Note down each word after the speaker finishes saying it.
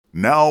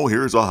Now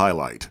here's a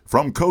highlight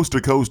from Coast to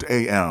Coast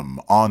AM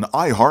on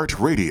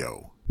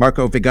iHeartRadio.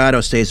 Marco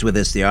Vigato stays with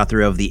us, the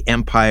author of The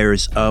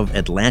Empires of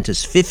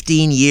Atlantis.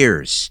 15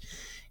 years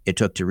it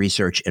took to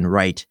research and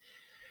write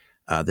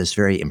this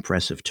very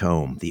impressive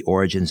tome, The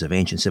Origins of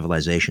Ancient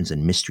Civilizations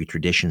and Mystery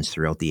Traditions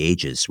Throughout the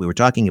Ages. We were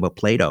talking about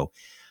Plato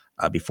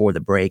before the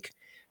break,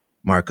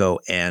 Marco,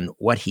 and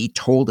what he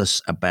told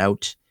us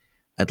about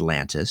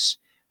Atlantis.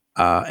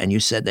 And you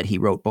said that he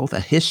wrote both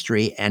a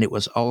history and it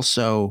was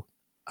also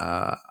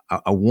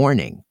a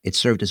warning. It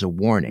served as a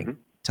warning. Mhm.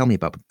 Tell me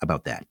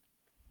about that.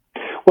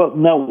 Well,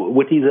 now,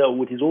 what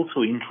is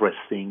also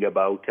interesting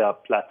about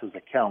Plato's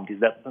account is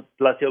that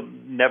Plato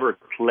never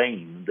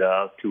claimed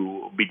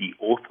to be the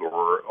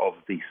author of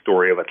the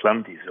story of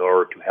Atlantis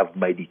or to have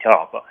made it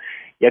up.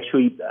 He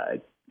actually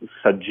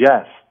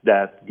suggests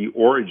that the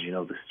origin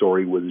of the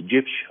story was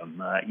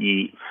Egyptian.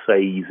 He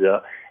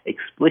says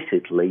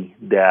explicitly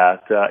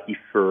that he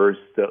first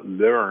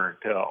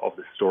learned of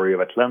the story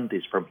of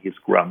Atlantis from his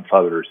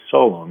grandfather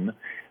Solon,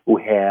 who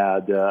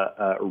had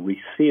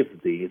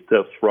received it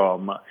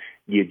from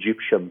the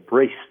Egyptian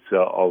priests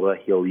of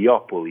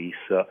Heliopolis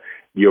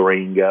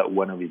during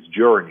one of his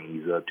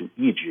journeys to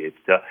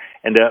Egypt.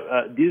 And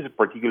this is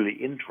particularly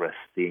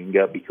interesting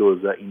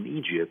because in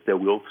Egypt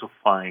we also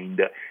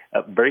find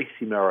very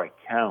similar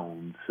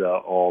accounts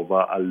of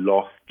a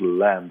lost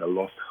land, a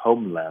lost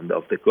homeland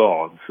of the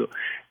gods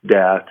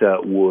that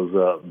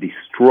was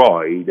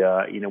destroyed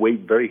in a way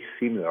very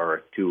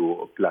similar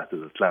to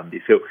Plato's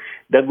Atlantis. So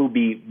that will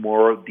be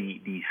more the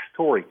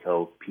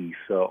historical piece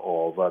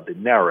of the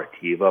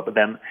narrative. But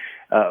then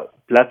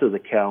Plato's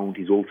account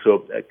is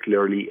also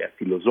clearly a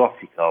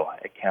philosophical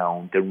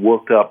account, and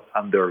what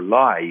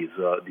underlies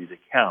this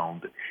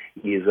account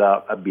is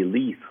a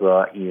belief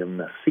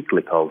in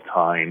cyclical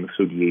time.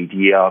 So the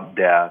idea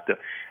that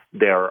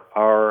there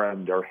are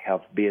and there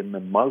have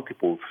been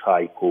multiple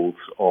cycles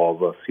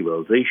of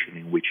civilization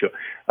in which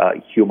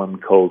human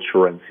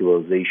culture and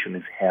civilization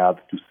has had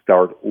to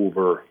start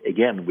over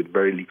again with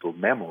very little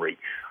memory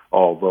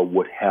of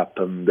what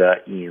happened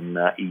in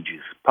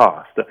ages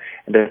past.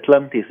 And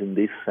Atlantis, in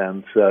this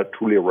sense,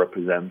 truly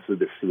represents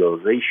the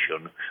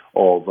civilization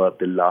of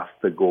the last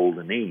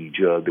golden age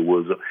that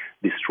was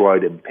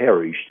destroyed and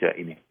perished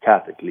in a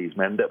cataclysm.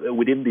 And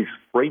within this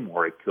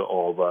framework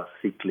of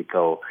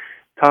cyclical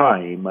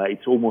time,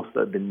 it's almost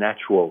the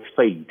natural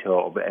fate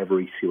of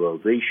every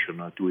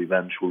civilization to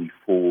eventually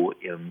fall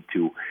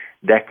into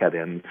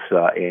decadence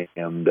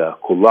and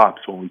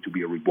collapse, only to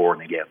be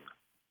reborn again.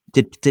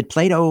 Did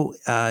Plato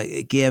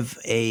give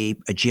a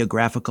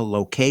geographical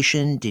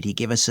location? Did he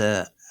give us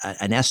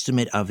an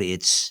estimate of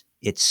its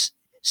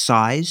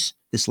size,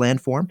 this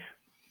landform?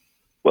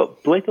 Well,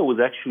 Plato was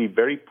actually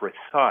very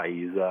precise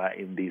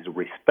in this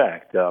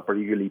respect,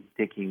 particularly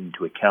taking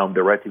into account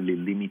the relatively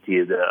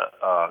limited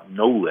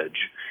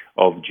knowledge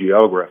of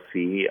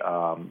geography,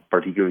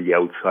 particularly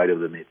outside of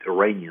the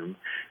Mediterranean,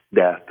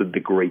 that the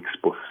Greeks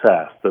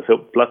possessed. So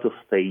Plato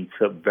states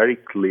very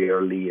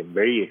clearly and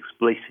very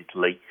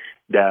explicitly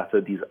that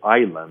this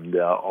island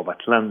of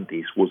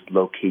Atlantis was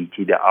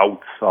located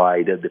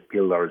outside the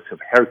Pillars of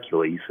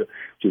Hercules,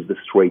 which is the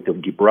Strait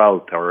of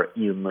Gibraltar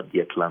in the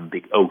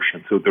Atlantic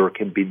Ocean. So there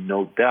can be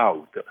no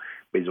doubt,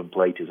 based on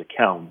Plato's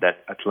account,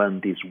 that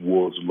Atlantis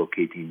was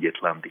located in the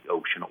Atlantic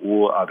Ocean.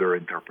 All other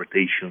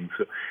interpretations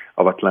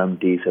of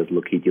Atlantis as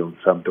located on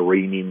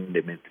Santorini, in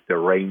the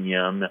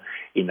Mediterranean,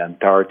 in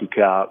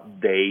Antarctica,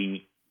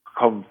 they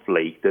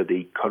conflict,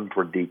 they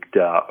contradict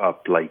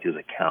Plato's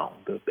account.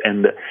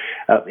 And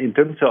in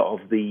terms of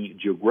the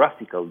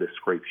geographical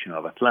description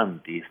of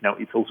Atlantis, now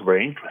it's also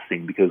very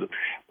interesting because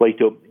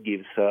Plato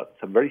gives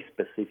some very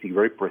specific,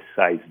 very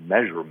precise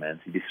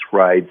measurements. He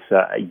describes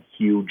a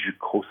huge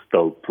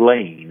coastal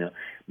plain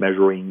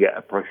measuring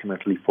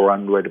approximately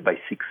 400 by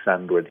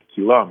 600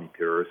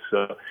 kilometers.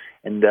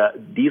 And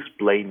this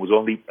plain was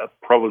only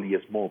probably a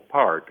small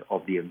part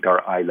of the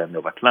entire island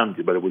of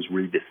Atlantis, but it was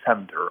really the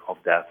center of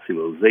that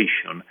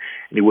civilization.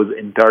 And it was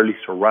entirely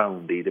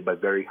surrounded by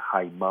very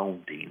high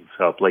mountains.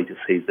 Plato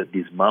says that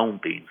these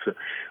mountains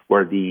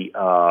were the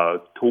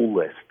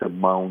tallest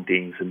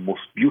mountains and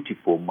most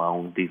beautiful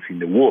mountains in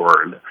the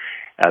world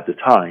at the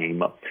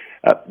time.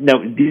 Now,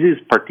 this is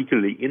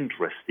particularly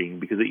interesting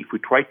because if we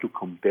try to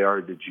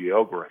compare the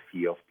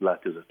geography of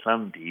Plato's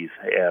Atlantis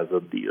as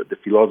the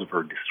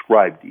philosopher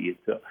described it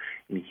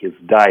in his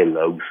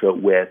dialogues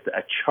with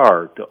a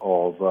chart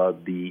of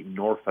the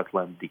North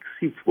Atlantic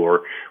seafloor,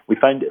 we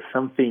find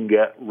something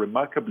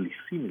remarkably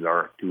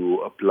similar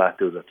to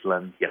Plato's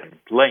Atlantean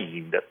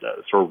plain, that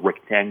sort of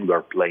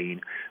rectangular plain,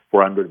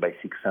 400 by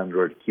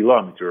 600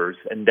 kilometers,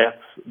 and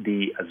that's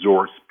the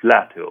Azores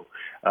Plateau.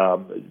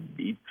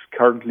 It's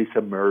currently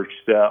submerged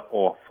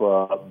off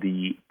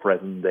the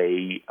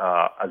present-day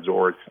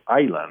Azores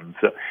Islands.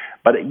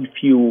 But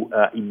if you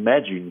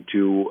imagine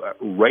to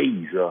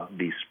raise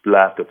this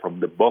plateau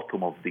from the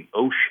bottom of the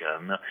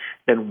ocean,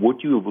 then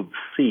what you would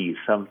see is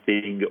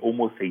something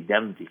almost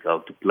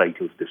identical to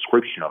Plato's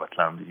description of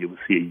Atlantis. You will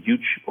see a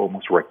huge,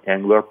 almost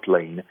rectangular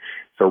plain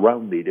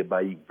surrounded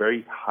by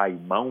very high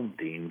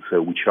mountains,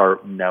 which are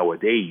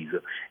nowadays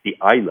the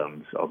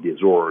islands of the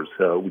Azores,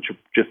 which are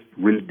just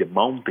really the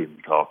mountain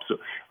tops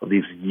of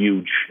this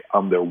huge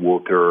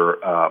underwater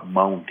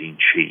mountain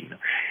chain.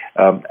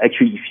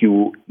 Actually, if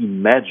you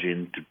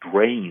imagine to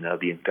drain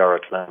the entire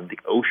Atlantic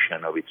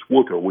Ocean of its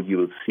water, what you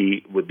will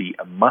see would be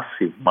a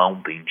massive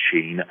mountain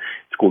chain.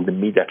 It's called the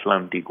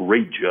Mid-Atlantic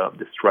Ridge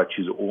that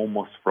stretches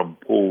almost from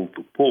pole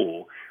to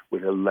pole,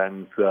 with a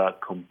length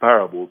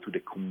comparable to the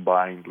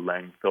combined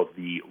length of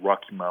the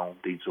Rocky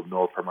Mountains of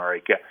North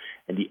America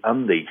and the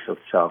Andes of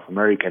South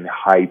America, and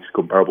heights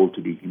comparable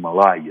to the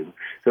Himalayas.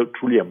 So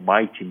truly a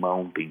mighty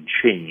mountain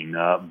chain,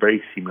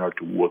 very similar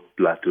to what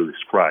Plato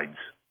describes.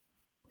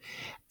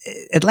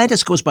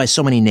 Atlantis goes by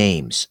so many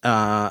names.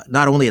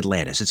 Not only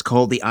Atlantis, it's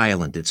called the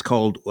island. It's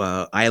called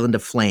Island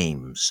of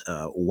Flames,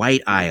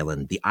 White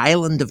Island, the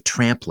Island of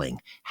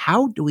Trampling.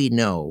 How do we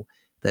know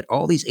that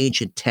all these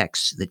ancient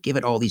texts that give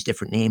it all these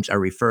different names are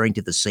referring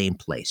to the same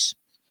place?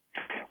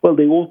 Well,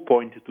 they all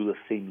point to the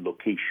same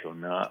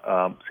location.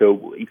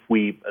 So if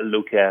we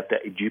look at the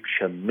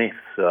Egyptian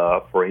myths,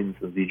 for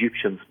instance, the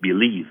Egyptians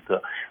believed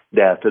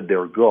that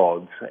their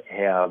gods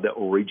had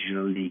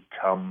originally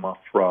come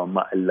from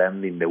a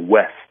land in the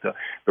west.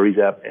 There is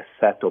a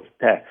set of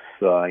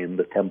texts in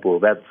the Temple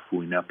of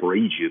Edfu in Upper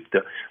Egypt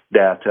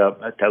that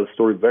tell a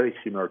story very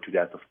similar to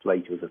that of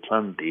Plato's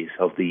Atlantis,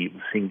 of the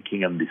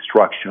sinking and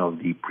destruction of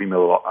the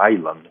primeval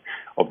island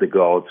of the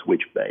gods,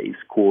 which is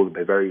called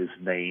by various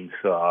names: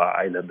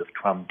 Island of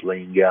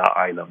Trampling,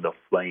 Island of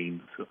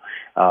Flames,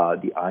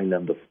 the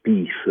Island of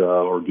Peace,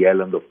 or the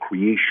Island of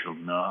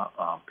Creation.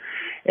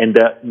 And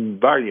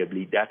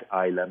invariably, that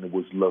island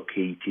was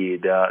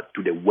located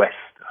to the west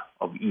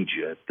of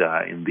Egypt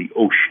in the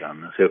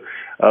ocean. So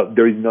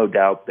there is no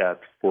doubt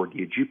that for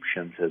the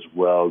Egyptians as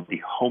well,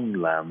 the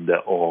homeland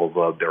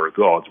of their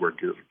gods, where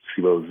the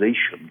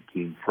civilization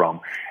came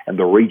from and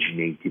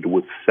originated,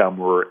 was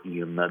somewhere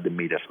in the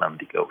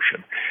mid-Atlantic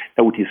Ocean.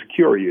 Now, what is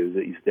curious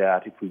is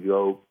that if we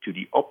go to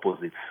the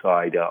opposite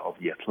side of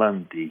the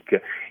Atlantic,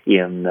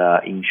 in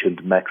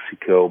ancient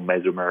Mexico,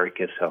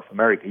 Mesoamerica, South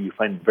America, you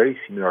find very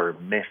similar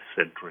myths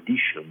and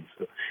traditions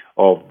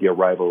of the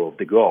arrival of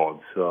the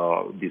gods,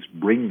 these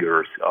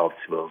bringers of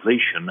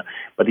civilization.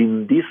 But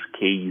in this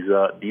case,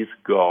 these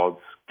gods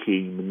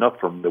came not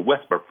from the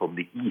west, but from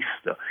the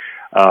east,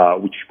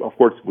 which, of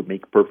course, would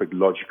make perfect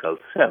logical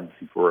sense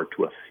if we were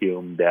to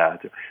assume that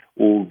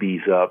all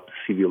these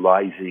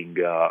civilizing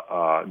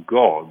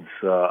gods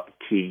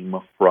came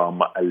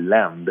from a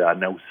land,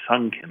 now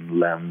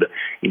sunken land,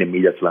 in the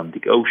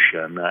mid-Atlantic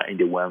Ocean, and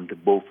they went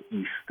both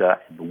east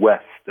and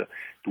west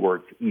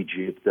towards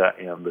Egypt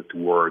and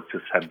towards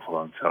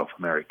Central and South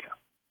America.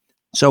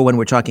 So when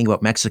we're talking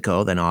about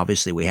Mexico, then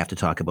obviously we have to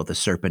talk about the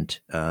serpent,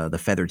 the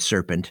feathered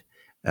serpent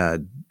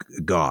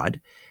god,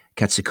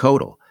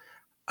 Quetzalcoatl.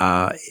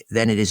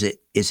 Then is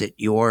it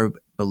your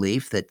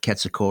belief that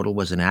Quetzalcoatl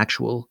was an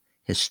actual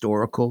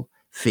historical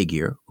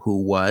figure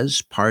who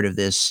was part of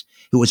this,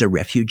 who was a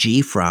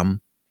refugee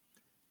from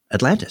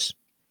Atlantis?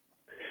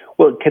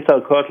 Well,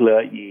 Quetzalcoatl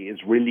is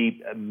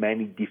really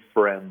many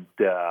different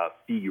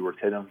figures.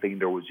 I don't think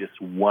there was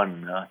just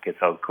one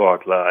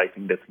Quetzalcoatl. I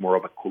think that's more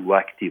of a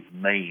collective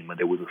name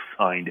that was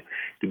assigned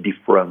to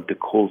different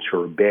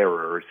culture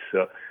bearers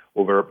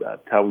over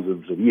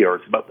thousands of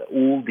years. But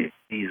all these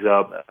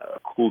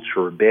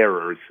culture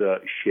bearers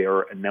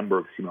share a number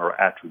of similar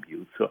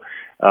attributes.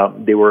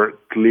 They were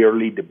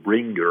clearly the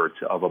bringers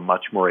of a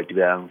much more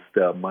advanced,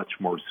 much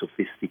more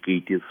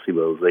sophisticated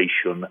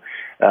civilization.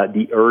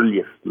 The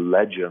earliest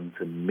legends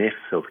and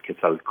myths of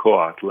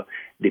Quetzalcoatl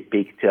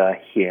depict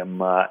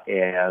him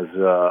as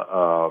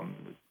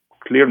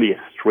clearly a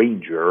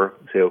stranger,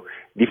 so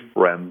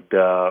different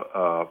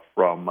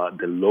from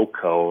the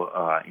local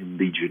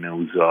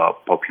indigenous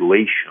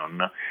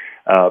population.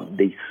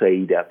 They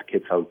say that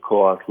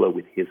Quetzalcoatl,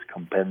 with his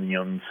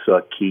companions,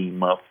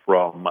 came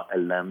from a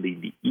land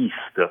in the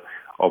east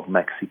of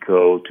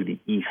Mexico to the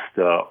east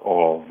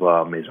of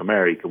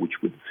Mesoamerica,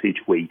 which was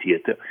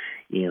situated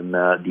in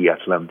the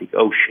Atlantic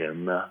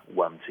Ocean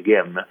once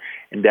again,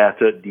 and that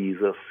these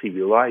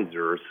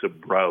civilizers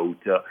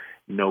brought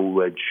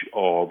knowledge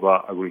of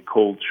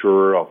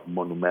agriculture, of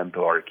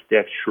monumental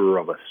architecture,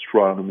 of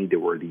astronomy. They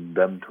were the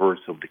inventors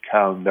of the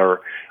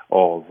calendar,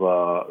 of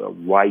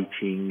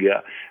writing,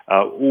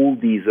 all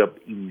these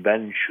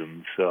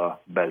inventions,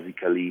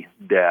 basically,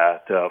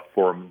 that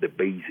form the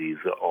basis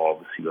of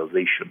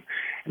civilization.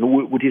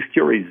 And what is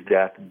curious is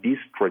that these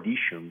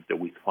traditions that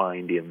we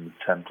find in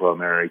Central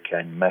America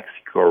and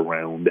Mexico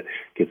around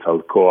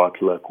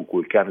Quetzalcoatl,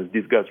 Cuculcanes,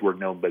 these guys were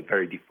known by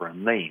very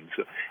different names,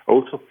 are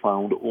also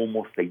found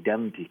almost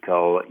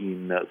identical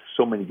in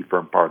so many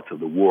different parts of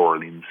the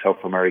world. In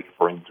South America,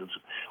 for instance,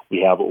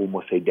 we have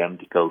almost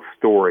identical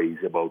stories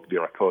about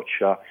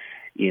Viracocha.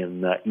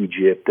 In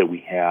Egypt,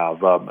 we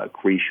have a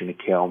creation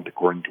account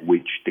according to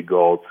which the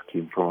gods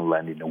came from a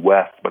land in the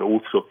west, but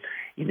also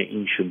in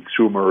ancient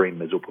Sumer, in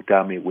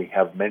Mesopotamia, we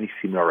have many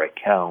similar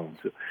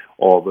accounts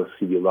of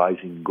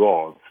civilizing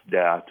gods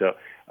that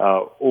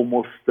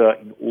almost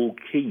in all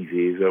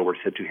cases were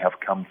said to have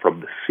come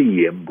from the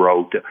sea and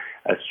brought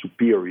a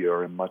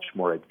superior and much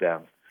more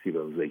advanced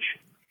civilization.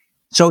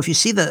 So if you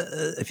see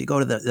if you go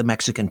to the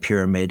Mexican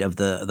pyramid of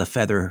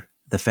the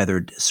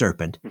feathered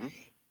serpent,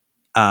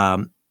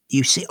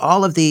 you see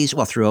all of these,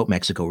 well, throughout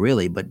Mexico,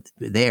 really, but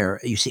there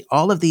you see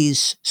all of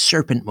these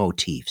serpent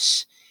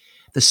motifs.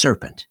 The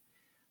serpent.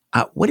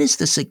 What is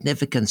the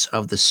significance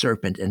of the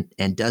serpent,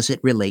 and does it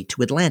relate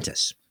to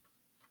Atlantis?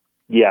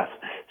 Yes.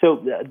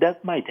 So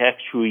that might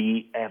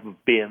actually have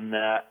been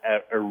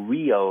a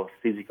real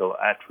physical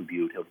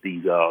attribute of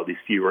these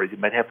figures. It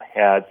might have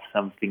had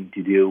something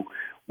to do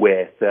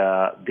with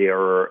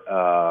their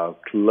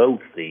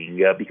clothing,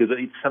 because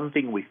it's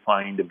something we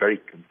find very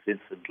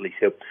consistently.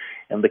 So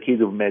in the case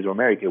of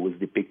Mesoamerica, it was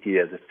depicted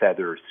as a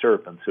feather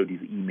serpent, so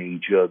this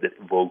image that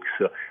evokes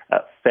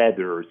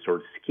feathers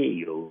or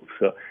scales.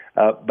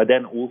 But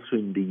then also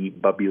in the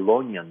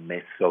Babylonian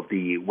myths of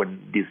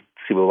when these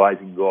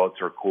civilizing gods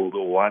are called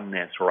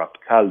Oannes or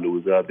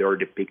Apkallus, they are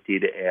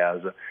depicted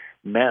as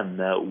men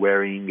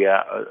wearing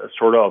a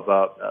sort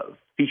of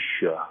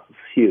fish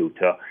suit,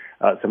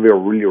 something that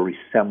really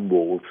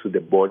resembles the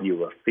body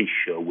of a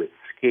fish with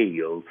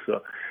scales.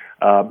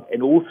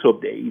 And also,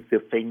 if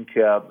you think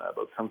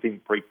about something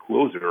pretty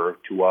closer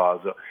to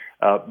us,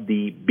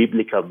 the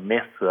biblical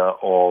myth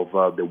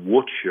of the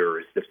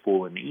Watchers, the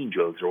fallen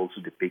angels, are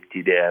also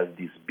depicted as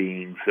these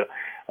beings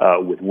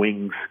with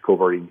wings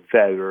covered in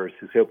feathers.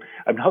 So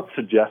I'm not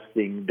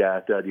suggesting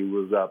that it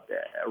was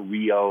a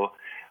real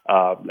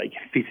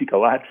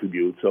physical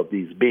attributes of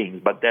these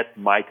beings, but that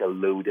might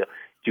allude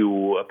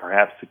to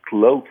perhaps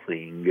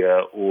clothing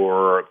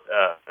or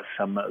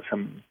some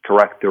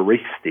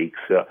characteristics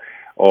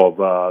of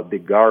the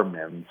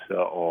garments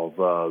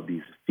of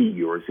these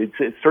figures.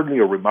 It's certainly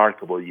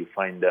remarkable. You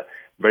find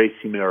very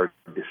similar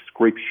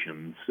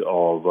descriptions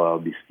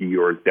of these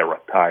figures, their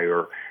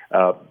attire,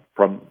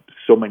 from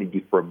so many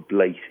different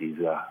places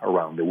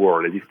around the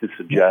world, as if to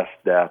suggest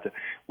that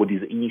what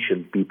these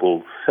ancient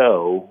people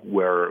saw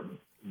were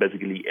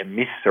basically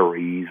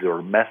emissaries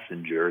or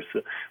messengers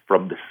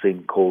from the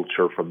same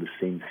culture, from the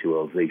same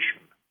civilization.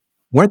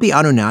 Weren't the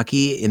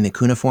Anunnaki in the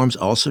cuneiforms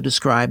also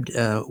described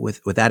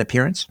with that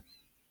appearance?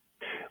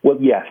 Well,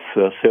 yes.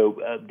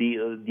 So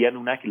the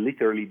Anunnaki,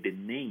 literally the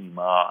name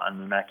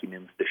Anunnaki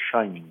means the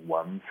shining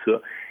ones,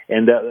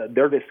 and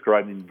they're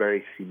described in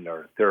very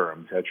similar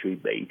terms. Actually,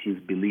 it is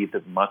believed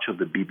that much of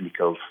the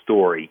biblical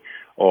story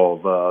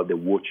of the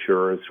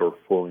Watchers or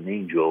fallen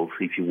angels,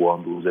 if you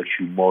want, was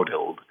actually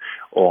modeled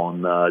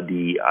on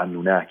the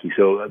Anunnaki.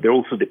 So they're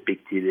also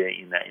depicted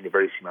in a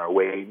very similar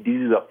way.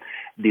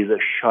 This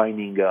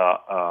shining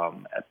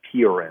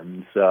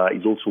appearance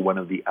is also one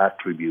of the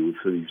attributes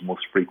that is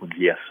most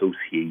frequently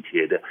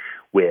associated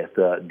with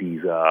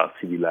these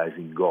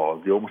civilizing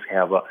gods. They almost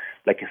have a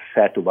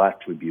set of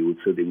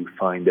attributes that we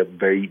find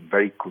very,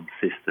 very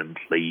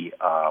consistently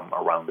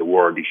around the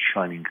world. The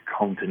shining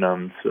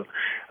countenance,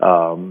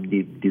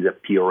 the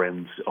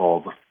appearance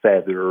of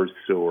feathers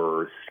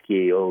or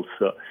scales,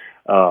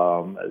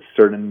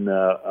 certain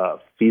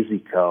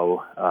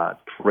physical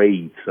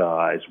traits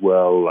as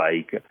well,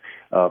 like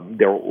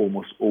they're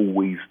almost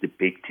always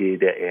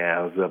depicted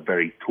as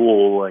very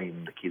tall.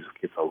 In the case of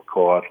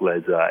Quetzalcoatl,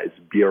 as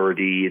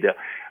bearded.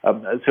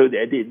 So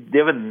they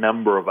have a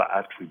number of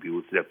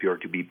attributes that appear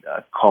to be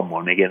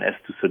common, again, as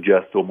to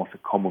suggest almost a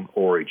common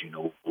origin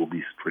of all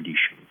these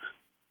traditions.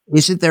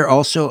 Isn't there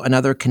also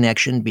another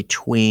connection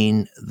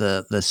between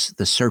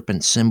the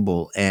serpent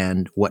symbol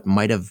and what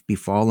might have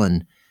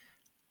befallen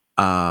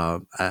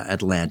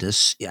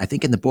Atlantis? I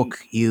think in the book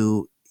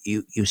you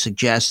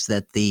suggest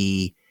that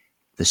the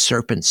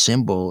serpent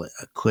symbol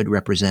could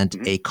represent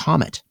a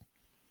comet.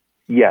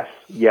 Yes.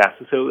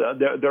 So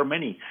there are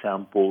many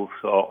examples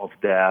of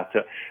that.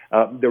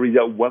 There is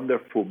a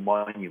wonderful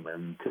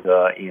monument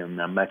in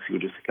Mexico,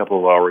 just a couple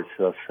of hours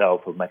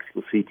south of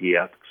Mexico City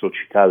at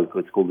Xochicalco.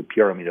 It's called the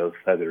Pyramid of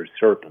Feathered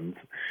Serpents.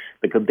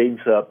 That contains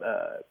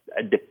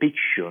a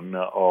depiction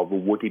of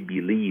what they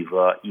believe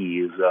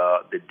is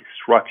the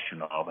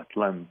destruction of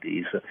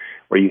Atlantis,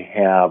 where you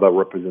have a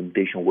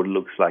representation of what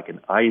looks like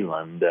an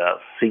island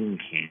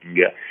sinking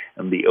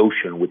in the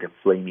ocean with a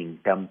flaming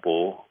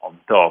temple on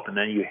top. And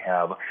then you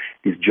have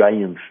these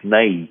giant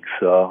snakes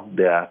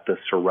that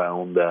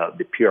surround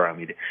the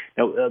pyramid.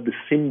 Now, the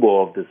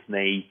symbol of the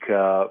snake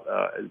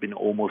has been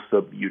almost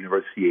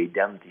universally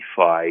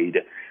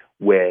identified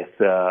with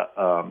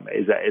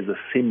as a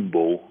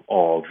symbol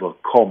of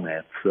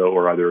comets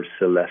or other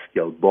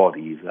celestial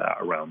bodies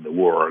around the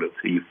world.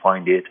 So you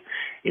find it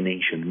in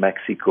ancient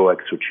Mexico, at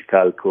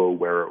Xochicalco,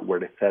 where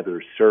the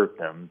feathered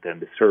serpent and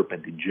the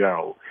serpent in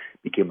general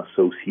became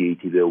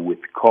associated with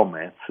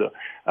comets.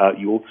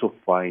 You also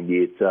find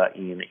it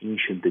in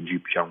ancient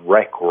Egyptian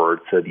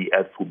records, the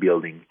Edfu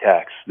building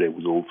text that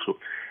was also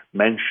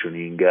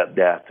mentioning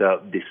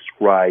that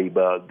describe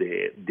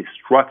the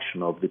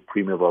destruction of the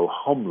primeval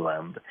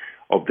homeland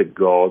of the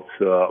gods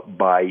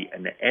by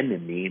an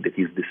enemy that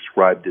is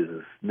described as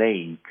a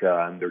snake,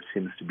 and there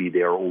seems to be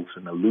there also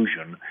an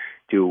allusion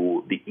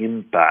to the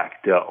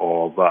impact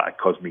of a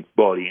cosmic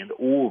body. And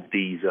all of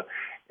these,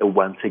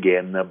 once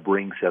again,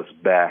 brings us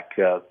back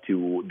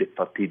to the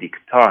fatidic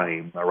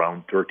time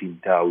around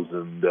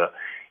 13,000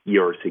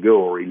 years ago,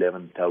 or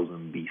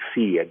 11,000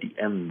 BC, at the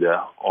end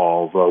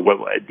of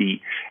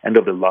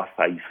the last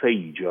ice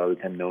age, the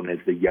time known as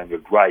the Younger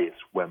Dryas,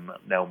 when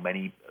now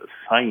many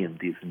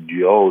scientists and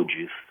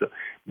geologists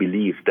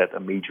believe that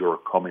a major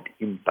comet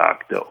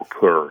impact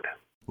occurred.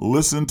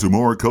 Listen to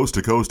more Coast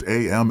to Coast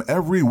AM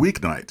every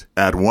weeknight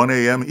at 1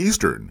 a.m.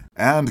 Eastern,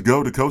 and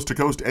go to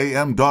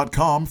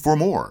coasttocoastam.com for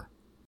more.